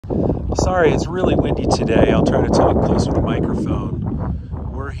Sorry, it's really windy today. I'll try to talk closer to the microphone.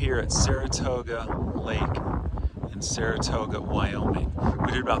 We're here at Saratoga Lake in Saratoga, Wyoming.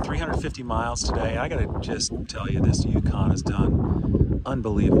 We did about 350 miles today. I gotta just tell you, this Yukon has done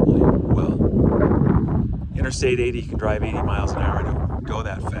unbelievably well. Interstate 80, you can drive 80 miles an hour. I don't go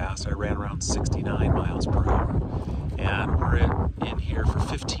that fast. I ran around 69 miles per hour. And we're in here for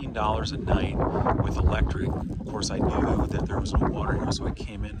 $15 a night with electric. Of course, I knew that there was no water here, so I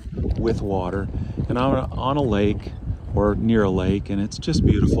came in with water. And I'm on a lake, or near a lake, and it's just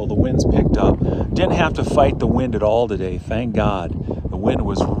beautiful. The wind's picked up. Didn't have to fight the wind at all today, thank God. The wind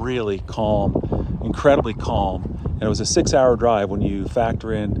was really calm, incredibly calm. And it was a 6-hour drive when you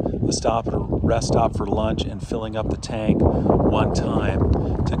factor in a stop at a rest stop for lunch and filling up the tank one time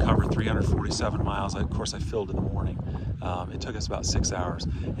to cover 347 miles. Of course, I filled in the morning. It took us about 6 hours.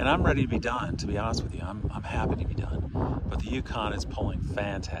 And I'm ready to be done, to be honest with you. I'm happy to be done. But the Yukon is pulling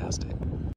fantastic.